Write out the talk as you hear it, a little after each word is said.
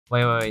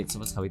Wait.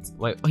 Someone's coming.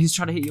 Wait, he's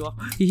trying to hit you up.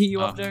 He hit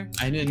you up there.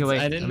 I didn't. Okay,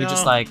 wait. I didn't Let me know.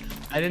 just like.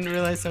 I didn't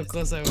realize how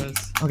close I was.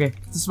 Okay,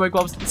 the smoke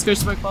bombs. Let's go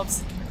smoke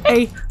bombs.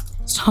 Hey.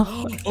 Stop.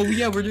 Oh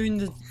yeah, we're doing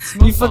the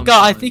smoke You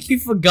forgot. I think you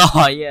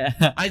forgot. Yeah.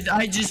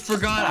 I just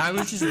forgot. I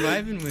was just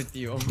vibing with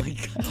you. Oh my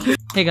god.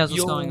 Hey guys,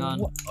 what's going on?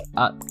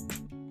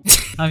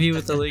 I'm here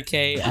with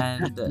𝐿uke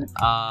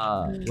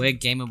and we're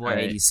Gamer Boy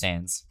 80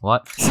 stands.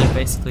 What? So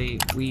basically,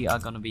 we are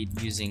gonna be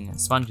using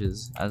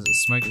sponges as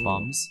smoke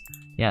bombs.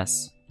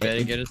 Yes.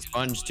 Better get a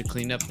sponge to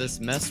clean up this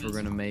mess we're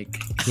gonna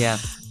make. Yeah.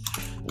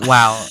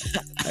 Wow.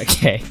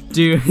 Okay.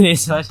 Dude,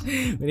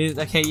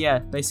 okay, yeah.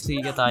 Basically,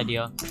 you get the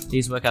idea.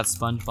 These work out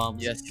sponge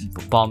bombs. Yes.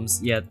 Bombs.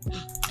 Yeah.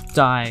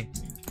 Die.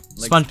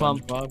 Like Sponge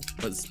bomb.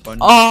 But sponge.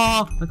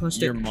 Oh! Look at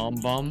Your mom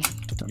bomb.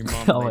 Your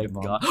mom. Oh my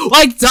god.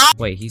 I died!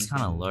 Wait, he's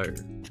kind of low.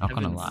 Not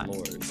gonna lie.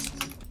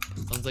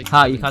 Sounds like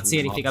Ha, you can't see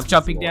anything. I'm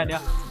jumping down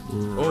now.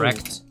 Oh.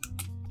 Wrecked.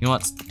 You know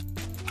what?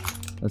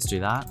 Let's do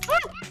that.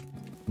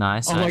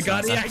 Nice. Oh nice, my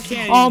god, nice, yeah, nice. I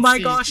can't. Oh even my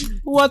see. gosh!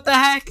 What the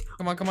heck?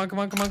 Come on, come on, come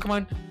on, come on, come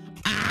on.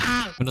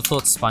 I would have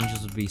thought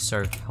sponges would be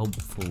so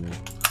helpful.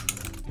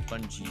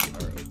 Spongy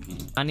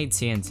ROP. I need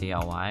TNT,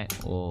 alright?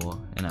 Or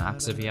an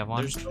axe if you have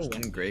one. There's still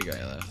one gray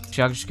guy left.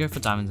 Should I just go for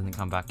diamonds and then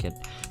come back get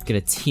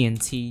a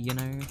TNT, you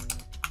know?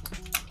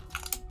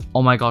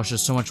 Oh my gosh,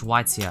 there's so much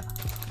whites here.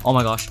 Oh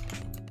my gosh.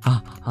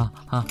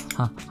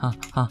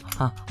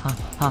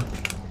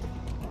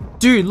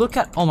 Dude, look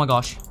at. Oh my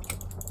gosh.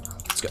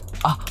 Let's go.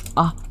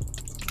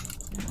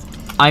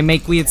 I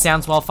make weird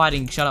sounds while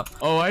fighting. Shut up.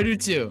 Oh, I do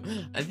too.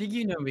 I think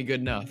you know me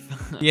good enough.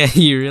 Yeah,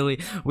 you really.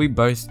 We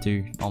both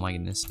do. Oh my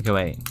goodness. Okay,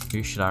 wait.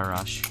 Who should I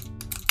rush?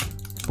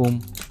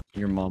 Boom.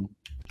 Your mom.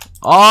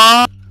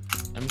 Oh!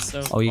 I'm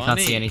so. Oh, you funny. can't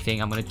see anything.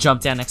 I'm gonna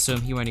jump down next to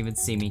him. He won't even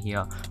see me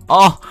here.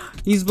 Oh,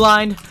 he's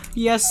blind.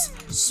 Yes,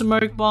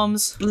 smoke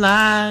bombs.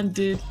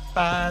 Blinded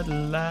by the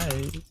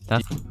light.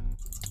 That's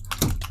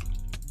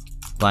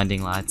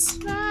blinding lights.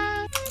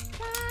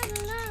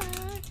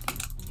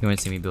 He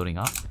won't see me building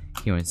up.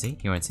 He won't see.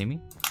 He won't see me.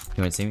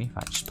 He won't see me. If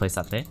I just place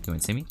that there, he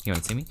won't see me. He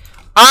won't see me.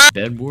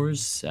 Bed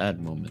Wars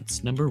sad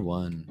moments. Number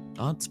 1,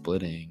 not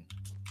splitting.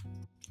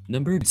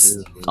 Number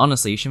 2.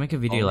 Honestly, you should make a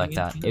video like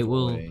that. It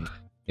will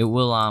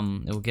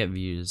get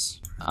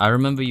views. I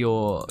remember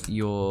your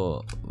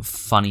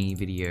funny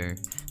video,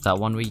 that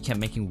one where you kept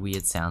making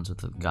weird sounds with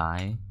the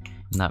guy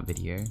in that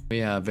video.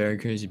 Yeah, very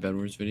crazy Bed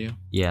Wars video.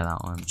 Yeah,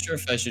 that one. I'm sure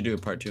if I should do a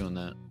part 2 on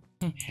that.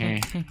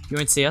 You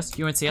won't see us.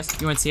 You won't see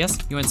us. You won't see us.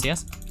 You won't see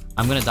us.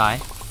 I'm gonna die.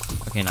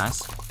 Okay,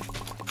 nice.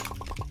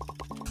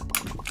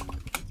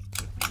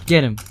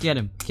 Get him. Get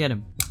him. Get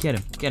him. Get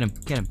him. Get him.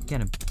 Get him.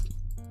 Get him.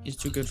 He's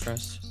too good for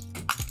us.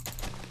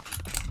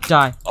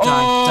 Die.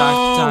 Oh!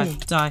 Die. Die.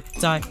 Die.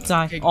 Die.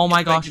 Die. Okay, Oh my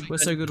get back, gosh. get We're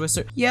back. so good. We're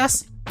so.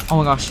 Yes. Oh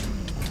my gosh.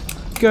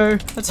 Go.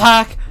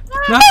 Attack.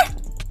 No.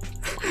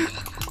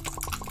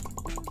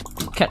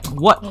 Okay.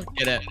 What?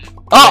 Get it.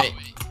 Oh! Wait.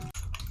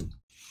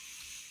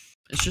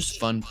 It's just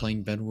fun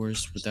playing Bed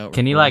Wars without.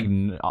 Can you like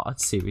not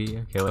see me?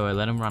 Okay, wait,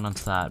 let him run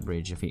onto that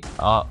bridge if he.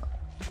 Oh!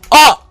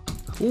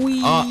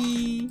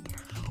 Wee!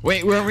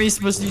 Wait, weren't we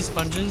supposed to use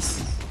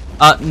sponges?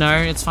 No,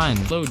 it's fine.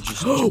 Load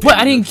just. Wait,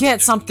 I didn't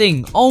get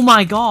something! Oh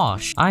my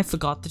gosh! I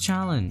forgot the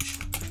challenge.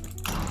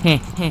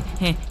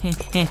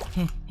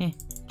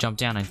 Jump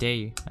down, I dare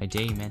you. I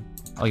dare you, man.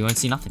 Oh, you won't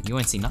see nothing. You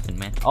won't see nothing,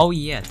 man. Oh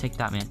yeah, take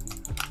that, man.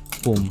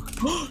 Boom.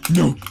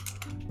 No!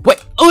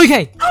 Wait,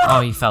 okay!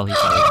 Oh, he fell, he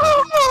fell, he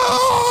fell.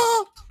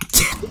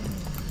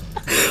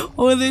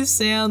 What are those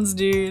sounds,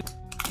 dude?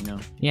 You know.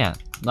 Yeah,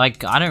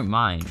 like, I don't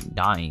mind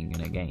dying in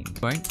a game.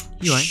 You won't?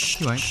 You won't?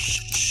 You won't?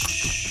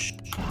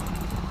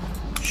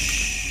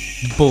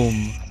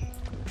 Boom.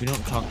 We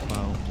don't talk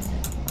about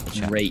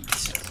rate.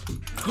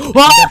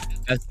 What?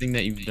 Best thing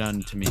that you've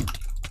done to me.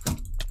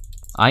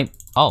 I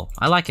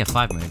like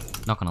F5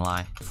 mode, not gonna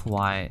lie.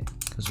 Why?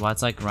 Because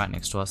White's like right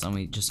next to us and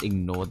we just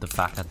ignored the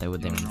fact that they were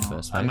there in the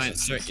first place. I might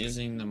start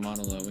using the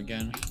Model O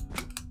again.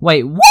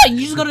 Wait, what? You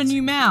just got a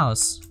new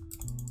mouse!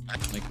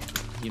 Like,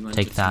 he lent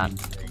Take it to that. me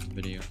during the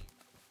video.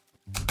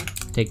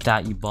 Take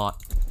that, you bot.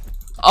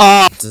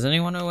 Oh! Does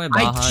anyone know where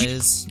Baja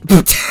is?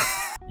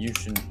 You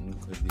shouldn't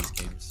include these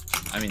games.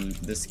 I mean,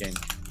 this game.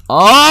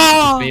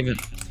 Oh! We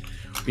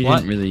What?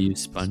 didn't really use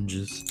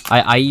sponges.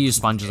 I use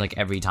sponges like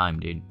every time,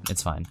 dude.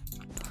 It's fine.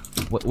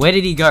 Where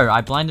did he go?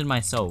 I blinded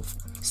myself.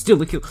 Steal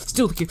the kill.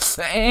 Steal the kill.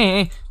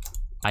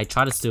 I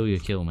try to steal your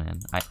kill, man.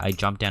 I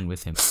jumped down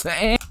with him.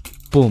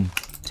 Boom.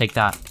 Take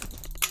that.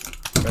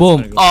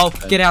 Boom. Oh,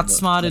 get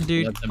outsmarted,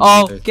 dude.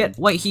 Oh, get.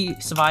 Wait, he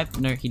survived.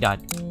 No, he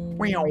died.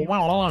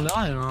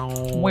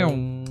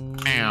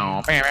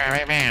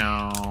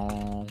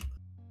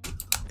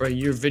 Bro,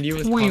 your video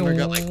with Kamura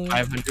got like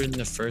 500 in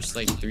the first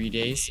like 3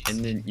 days,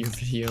 and then your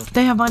video.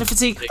 They have minor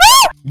fatigue.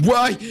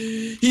 Why?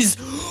 He's.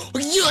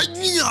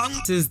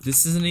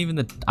 This isn't even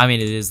the. I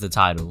mean, it is the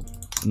title.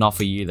 Not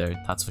for you though.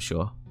 That's for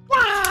sure.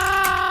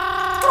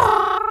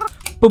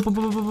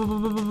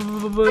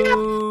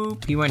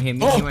 He won't hit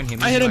me. He won't hit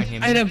me. I hit He him. won't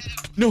hit me. I hit him.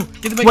 No,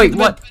 get the bike. Wait, get the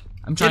what? bike.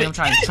 I'm trying.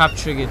 Trap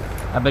triggered.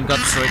 That bed got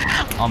destroyed.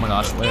 Oh my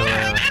gosh. Wait.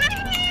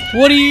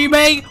 What do you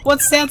make?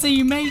 What sounds are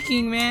you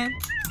making, man?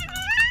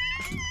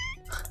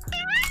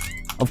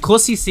 Of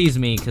course he sees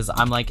me, because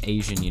I'm like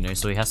Asian, you know,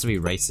 so he has to be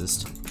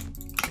racist.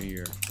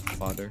 Your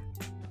father.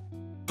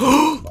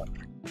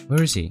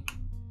 Where is he?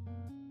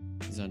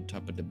 He's on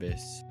top of the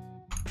base.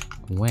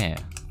 Where?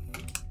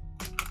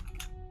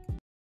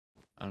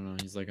 I don't know,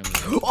 he's like on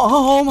the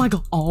Oh my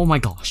god! Oh my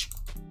gosh!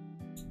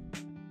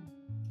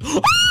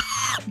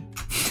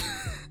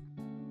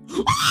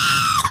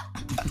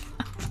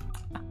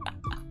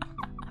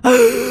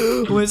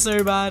 We're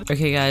so bad.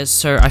 Okay guys,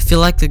 so I feel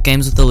like the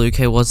games with the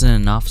𝙎𝐿𝑢ke wasn't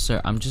enough,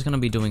 so I'm just gonna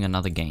be doing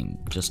another game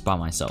just by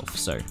myself.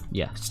 So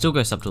yeah, still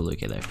goes up to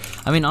𝙎𝐿𝑢ke though.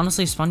 I mean,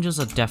 honestly, sponges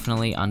are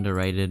definitely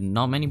underrated.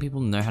 Not many people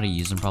know how to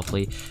use them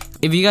properly.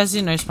 If you guys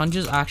didn't know,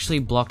 sponges actually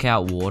block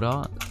out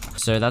water.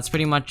 So that's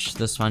pretty much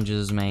the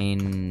sponge's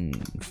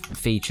main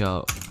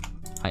feature.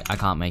 I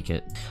can't make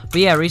it. But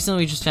yeah,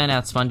 recently we just found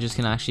out sponges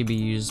can actually be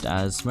used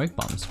as smoke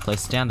bombs.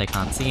 Place it down, they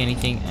can't see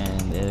anything,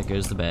 and there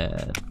goes the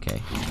bed. Okay,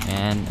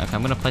 and okay,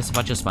 I'm gonna place a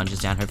bunch of sponges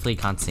down. Hopefully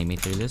he can't see me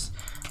through this.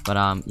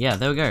 But yeah,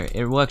 there we go.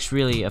 It works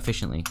really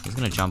efficiently. He's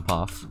gonna jump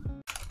off.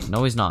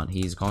 No, he's not.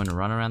 He's going to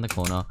run around the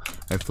corner.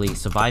 Hopefully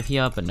survive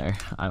here, but no.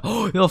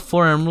 Oh, you got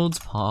 4 emeralds,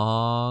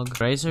 pog.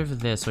 Ray's over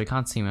there, so he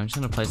can't see me. I'm just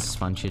gonna place a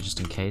sponge here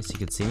just in case he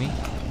could see me.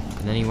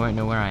 And then he won't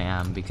know where I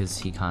am because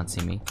he can't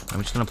see me.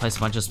 I'm just gonna place a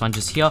bunch of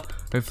sponges here.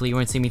 Hopefully he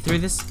won't see me through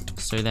this.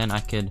 So then I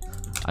could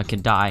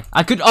die.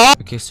 Oh!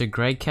 Okay, so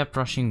Greg kept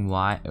rushing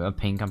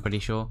pink, I'm pretty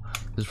sure.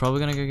 He's probably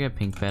gonna go get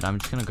pink bed. I'm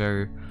just gonna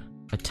go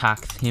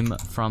attack him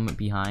from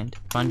behind.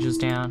 Sponges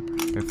down.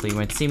 Hopefully he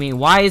won't see me.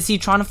 Why is he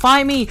trying to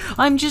fight me?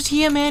 I'm just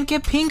here, man.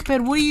 Get pink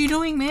bed. What are you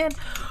doing, man?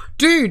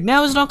 Dude,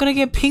 now he's not gonna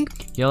get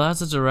pink. Yellow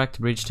has a direct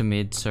bridge to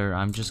mid, so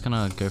I'm just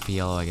gonna go for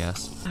yellow, I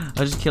guess.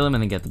 I'll just kill him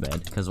and then get the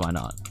bed, because why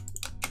not?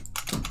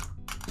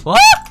 What?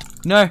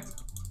 No.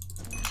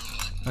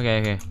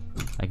 Okay.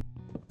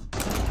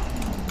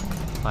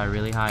 Fly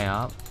really high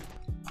up.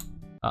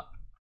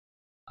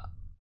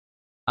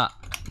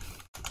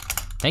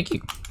 Thank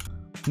you.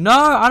 No,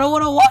 I don't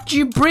want to watch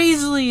you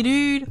breezily,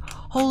 dude.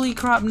 Holy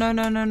crap! No.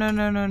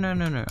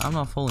 I'm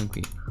not falling for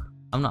you.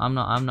 I'm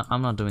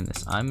not doing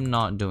this. I'm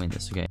not doing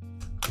this. Okay.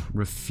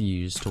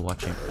 Refuse to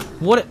watch him.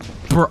 What?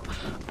 Bro,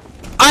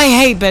 I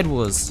hate Bed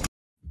Wars.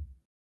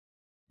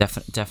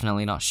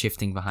 Definitely not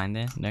shifting behind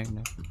there. No.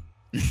 Alright,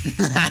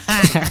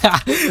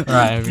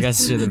 I hope you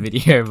guys enjoyed the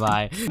video.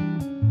 Bye.